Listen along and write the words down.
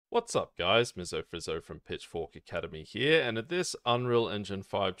What's up guys, MizzoFrizzo from Pitchfork Academy here, and in this Unreal Engine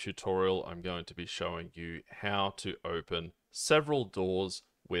 5 tutorial I'm going to be showing you how to open several doors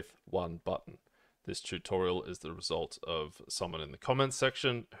with one button. This tutorial is the result of someone in the comments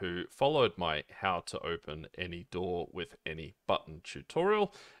section who followed my how to open any door with any button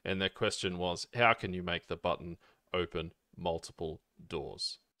tutorial, and their question was, how can you make the button open multiple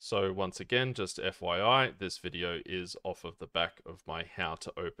doors? So once again, just FYI, this video is off of the back of my how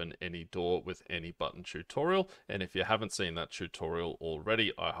to open any door with any button tutorial. And if you haven't seen that tutorial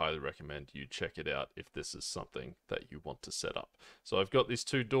already, I highly recommend you check it out if this is something that you want to set up. So I've got these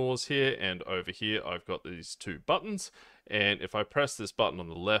two doors here, and over here I've got these two buttons. And if I press this button on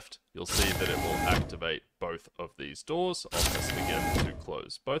the left, you'll see that it will activate both of these doors. I'll press it again to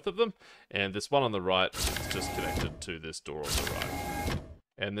close both of them. And this one on the right is just connected to this door on the right.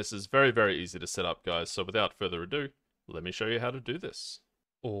 And this is very, very easy to set up, guys. So without further ado, let me show you how to do this.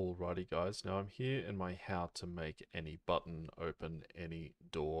 Alrighty, guys. Now I'm here in my how to make any button open any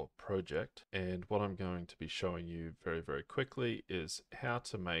door project. And what I'm going to be showing you very, very quickly is how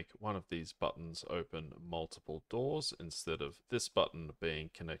to make one of these buttons open multiple doors instead of this button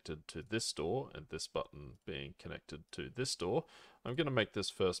being connected to this door and this button being connected to this door. I'm going to make this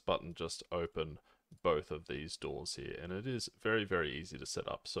first button just open both of these doors here, and it is very, very easy to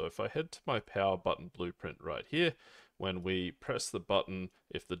set up. So if I head to my power button blueprint right here, when we press the button,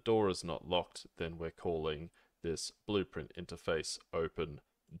 if the door is not locked, then we're calling this blueprint interface open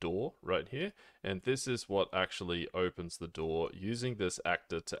door right here, and this is what actually opens the door using this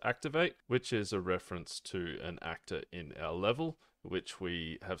actor to activate, which is a reference to an actor in our level, which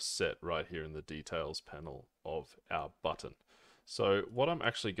we have set right here in the details panel of our button. So what I'm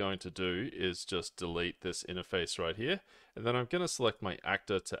actually going to do is just delete this interface right here, and then I'm going to select my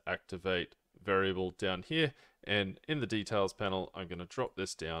actor to activate variable down here, and in the details panel I'm going to drop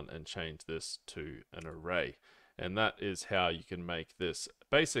this down and change this to an array. And that is how you can make this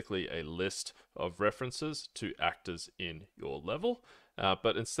basically a list of references to actors in your level,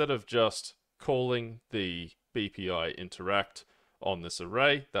 but instead of just calling the BPI interact on this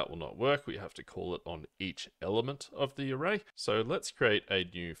array, that will not work. We have to call it on each element of the array. So let's create a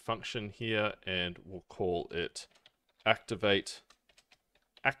new function here, and we'll call it activate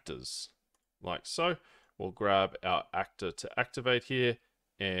actors, like so. We'll grab our actor to activate here,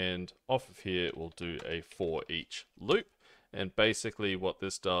 and off of here we'll do a for each loop. And basically what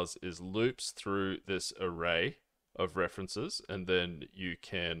this does is loops through this array of references, and then you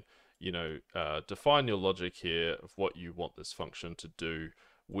can define your logic here of what you want this function to do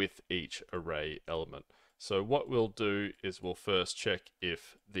with each array element. So what we'll do is we'll first check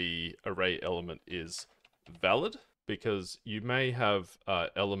if the array element is valid, because you may have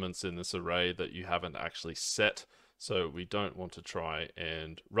elements in this array that you haven't actually set. So we don't want to try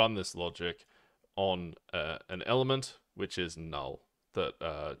and run this logic on an element which is null, that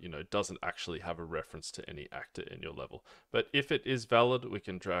doesn't actually have a reference to any actor in your level. But if it is valid, we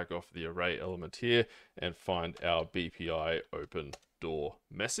can drag off the array element here and find our BPI open door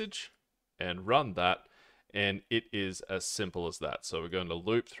message and run that, and it is as simple as that. So we're going to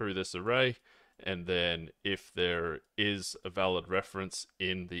loop through this array, and then if there is a valid reference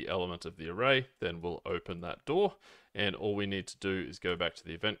in the element of the array, then we'll open that door. And all we need to do is go back to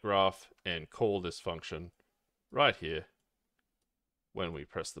the event graph and call this function right here when we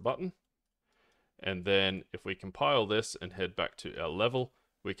press the button. And then if we compile this and head back to our level,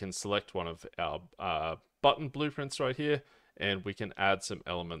 we can select one of our button blueprints right here, and we can add some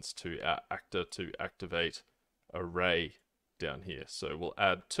elements to our actor to activate array down here. So we'll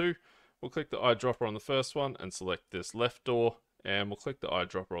add two. We'll click the eyedropper on the first one and select this left door, and we'll click the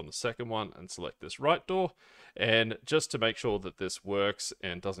eyedropper on the second one and select this right door. And just to make sure that this works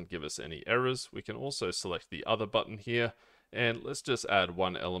and doesn't give us any errors, we can also select the other button here. And let's just add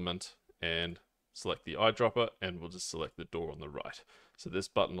one element and select the eyedropper, and we'll just select the door on the right. So this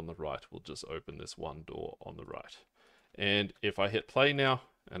button on the right will just open this one door on the right. And if I hit play now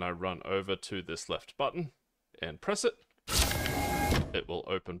and I run over to this left button and press it, it will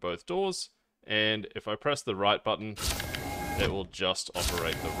open both doors. And if I press the right button, it will just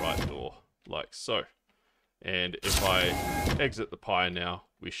operate the right door like so. And if I exit the Pi now,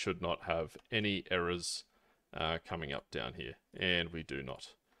 we should not have any errors coming up down here, and we do not.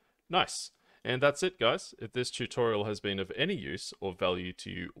 Nice. And that's it, guys. If this tutorial has been of any use or value to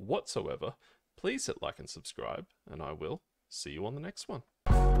you whatsoever, please hit like and subscribe, and I will see you on the next one.